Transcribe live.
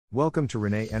Welcome to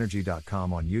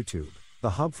ReneEnergy.com on YouTube,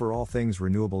 the hub for all things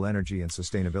renewable energy and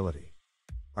sustainability.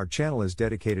 Our channel is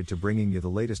dedicated to bringing you the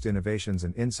latest innovations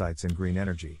and insights in green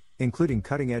energy, including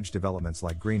cutting-edge developments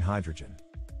like green hydrogen.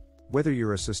 Whether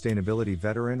you're a sustainability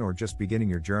veteran or just beginning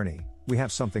your journey, we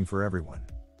have something for everyone.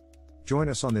 Join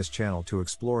us on this channel to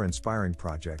explore inspiring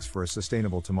projects for a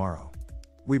sustainable tomorrow.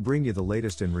 We bring you the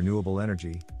latest in renewable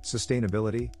energy,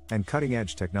 sustainability, and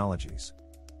cutting-edge technologies.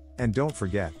 And don't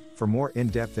forget, for more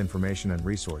in-depth information and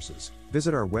resources,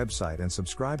 visit our website and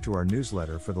subscribe to our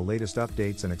newsletter for the latest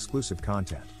updates and exclusive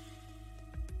content.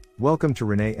 Welcome to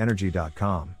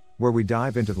ReneEnergy.com, where we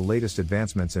dive into the latest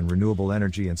advancements in renewable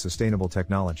energy and sustainable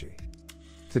technology.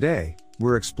 Today,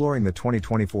 we're exploring the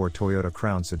 2024 Toyota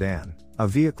Crown Sedan, a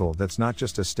vehicle that's not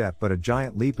just a step but a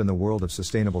giant leap in the world of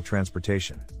sustainable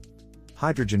transportation.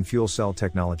 Hydrogen fuel cell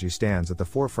technology stands at the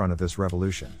forefront of this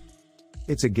revolution.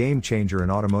 It's a game changer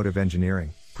in automotive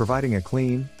engineering, providing a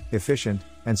clean, efficient,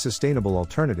 and sustainable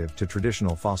alternative to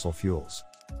traditional fossil fuels.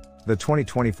 The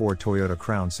 2024 Toyota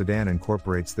Crown Sedan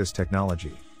incorporates this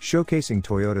technology, showcasing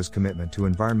Toyota's commitment to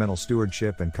environmental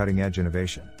stewardship and cutting-edge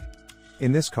innovation.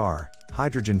 In this car,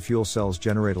 hydrogen fuel cells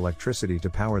generate electricity to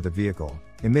power the vehicle,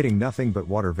 emitting nothing but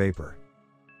water vapor.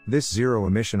 This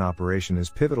zero-emission operation is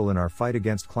pivotal in our fight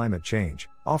against climate change,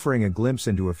 offering a glimpse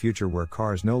into a future where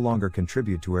cars no longer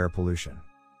contribute to air pollution.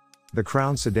 The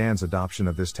Crown Sedan's adoption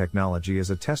of this technology is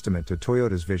a testament to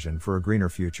Toyota's vision for a greener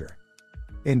future.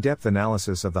 In-depth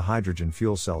analysis of the hydrogen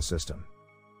fuel cell system.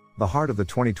 The heart of the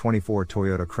 2024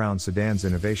 Toyota Crown Sedan's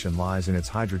innovation lies in its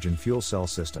hydrogen fuel cell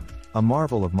system, a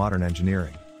marvel of modern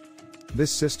engineering.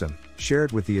 This system,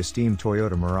 shared with the esteemed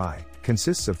Toyota Mirai,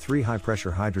 consists of 3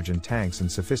 high-pressure hydrogen tanks and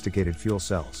sophisticated fuel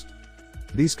cells.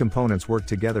 These components work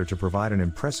together to provide an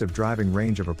impressive driving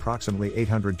range of approximately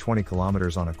 820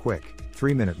 kilometers on a quick,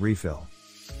 3-minute refill.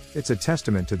 It's a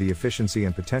testament to the efficiency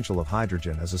and potential of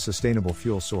hydrogen as a sustainable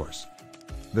fuel source.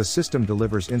 The system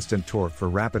delivers instant torque for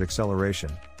rapid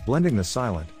acceleration, blending the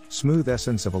silent, smooth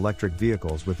essence of electric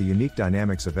vehicles with the unique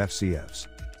dynamics of FCEVs.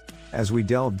 As we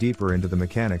delve deeper into the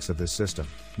mechanics of this system,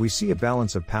 we see a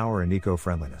balance of power and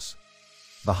eco-friendliness.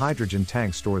 The hydrogen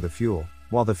tanks store the fuel,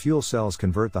 while the fuel cells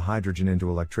convert the hydrogen into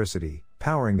electricity,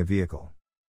 powering the vehicle.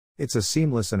 It's a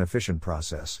seamless and efficient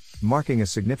process, marking a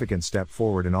significant step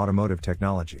forward in automotive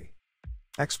technology.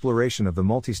 Exploration of the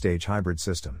multi-stage hybrid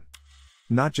system.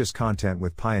 Not just content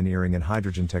with pioneering in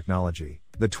hydrogen technology,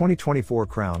 the 2024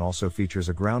 Crown also features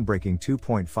a groundbreaking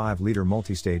 2.5-liter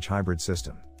multi-stage hybrid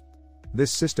system.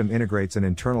 This system integrates an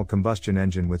internal combustion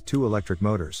engine with 2 electric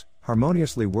motors,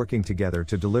 harmoniously working together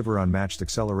to deliver unmatched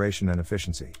acceleration and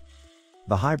efficiency.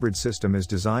 The hybrid system is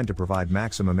designed to provide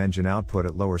maximum engine output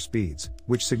at lower speeds,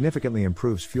 which significantly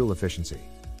improves fuel efficiency.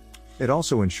 It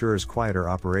also ensures quieter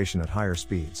operation at higher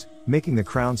speeds, making the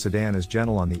Crown Sedan as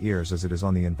gentle on the ears as it is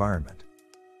on the environment.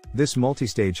 This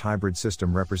multi-stage hybrid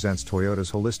system represents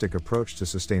Toyota's holistic approach to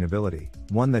sustainability,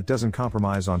 one that doesn't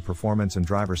compromise on performance and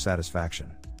driver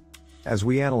satisfaction. As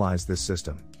we analyze this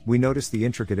system, we notice the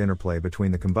intricate interplay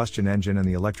between the combustion engine and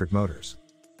the electric motors.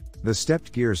 The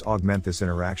stepped gears augment this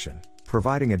interaction,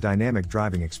 providing a dynamic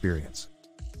driving experience.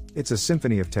 It's a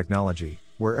symphony of technology,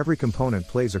 where every component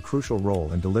plays a crucial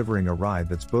role in delivering a ride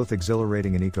that's both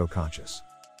exhilarating and eco-conscious.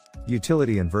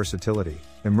 Utility and versatility,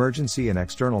 emergency and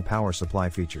external power supply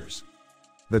features.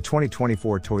 The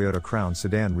 2024 Toyota Crown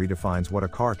Sedan redefines what a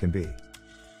car can be.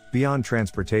 Beyond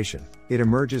transportation, it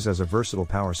emerges as a versatile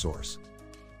power source.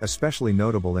 Especially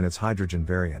notable in its hydrogen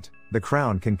variant, the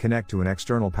Crown can connect to an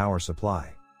external power supply.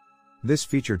 This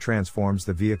feature transforms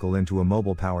the vehicle into a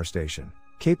mobile power station,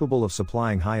 capable of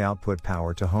supplying high-output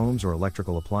power to homes or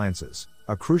electrical appliances,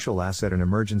 a crucial asset in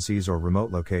emergencies or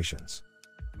remote locations.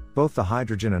 Both the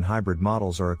hydrogen and hybrid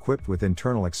models are equipped with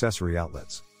internal accessory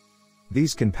outlets.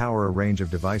 These can power a range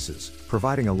of devices,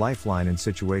 providing a lifeline in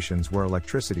situations where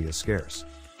electricity is scarce.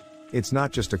 It's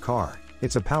not just a car,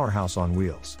 it's a powerhouse on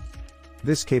wheels.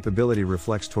 This capability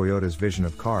reflects Toyota's vision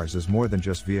of cars as more than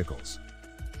just vehicles.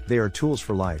 They are tools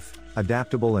for life,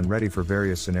 adaptable and ready for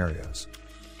various scenarios.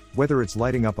 Whether it's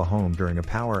lighting up a home during a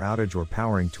power outage or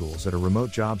powering tools at a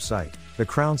remote job site, the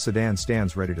Crown Sedan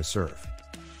stands ready to serve.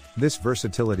 This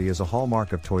versatility is a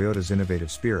hallmark of Toyota's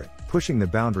innovative spirit, pushing the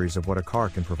boundaries of what a car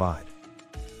can provide.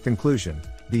 Conclusion: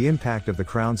 the impact of the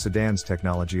Crown Sedan's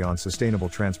technology on sustainable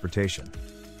transportation.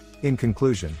 In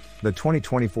conclusion, the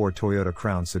 2024 Toyota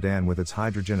Crown Sedan with its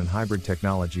hydrogen and hybrid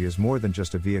technology is more than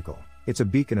just a vehicle, it's a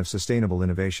beacon of sustainable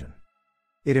innovation.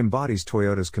 It embodies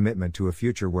Toyota's commitment to a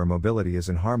future where mobility is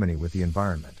in harmony with the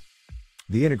environment.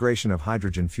 The integration of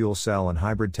hydrogen fuel cell and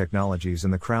hybrid technologies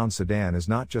in the Crown Sedan is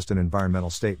not just an environmental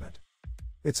statement.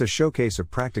 It's a showcase of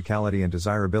practicality and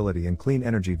desirability in clean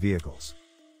energy vehicles.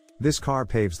 This car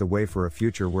paves the way for a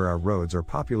future where our roads are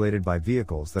populated by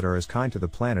vehicles that are as kind to the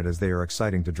planet as they are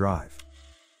exciting to drive.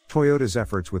 Toyota's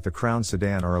efforts with the Crown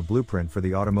Sedan are a blueprint for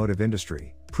the automotive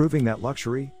industry, proving that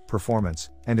luxury, performance,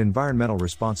 and environmental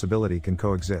responsibility can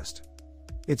coexist.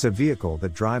 It's a vehicle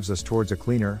that drives us towards a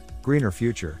cleaner, greener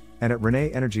future, and at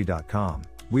redefining,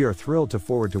 we are thrilled to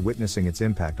forward to witnessing its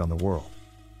impact on the world.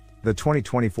 The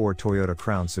 2024 Toyota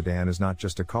Crown Sedan is not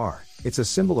just a car, it's a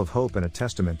symbol of hope and a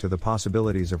testament to the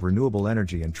possibilities of renewable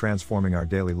energy in transforming our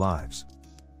daily lives.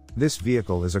 This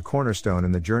vehicle is a cornerstone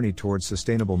in the journey towards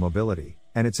sustainable mobility,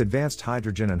 and its advanced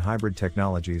hydrogen and hybrid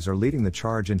technologies are leading the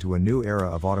charge into a new era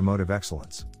of automotive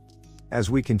excellence. As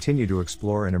we continue to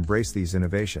explore and embrace these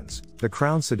innovations, the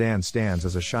Crown Sedan stands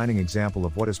as a shining example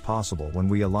of what is possible when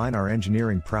we align our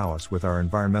engineering prowess with our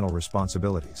environmental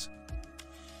responsibilities.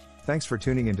 Thanks for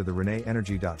tuning into the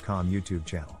redefining YouTube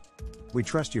channel. We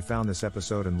trust you found this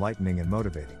episode enlightening and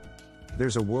motivating.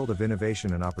 There's a world of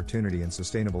innovation and opportunity in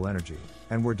sustainable energy,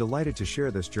 and we're delighted to share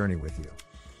this journey with you.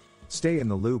 Stay in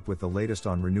the loop with the latest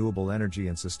on renewable energy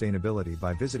and sustainability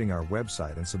by visiting our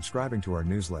website and subscribing to our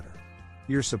newsletter.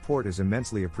 Your support is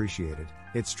immensely appreciated,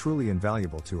 it's truly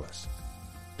invaluable to us.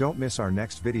 Don't miss our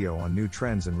next video on new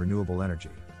trends in renewable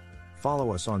energy.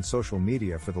 Follow us on social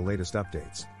media for the latest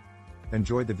updates.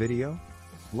 Enjoyed the video?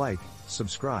 Like,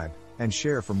 subscribe, and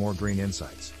share for more green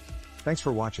insights. Thanks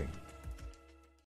for watching.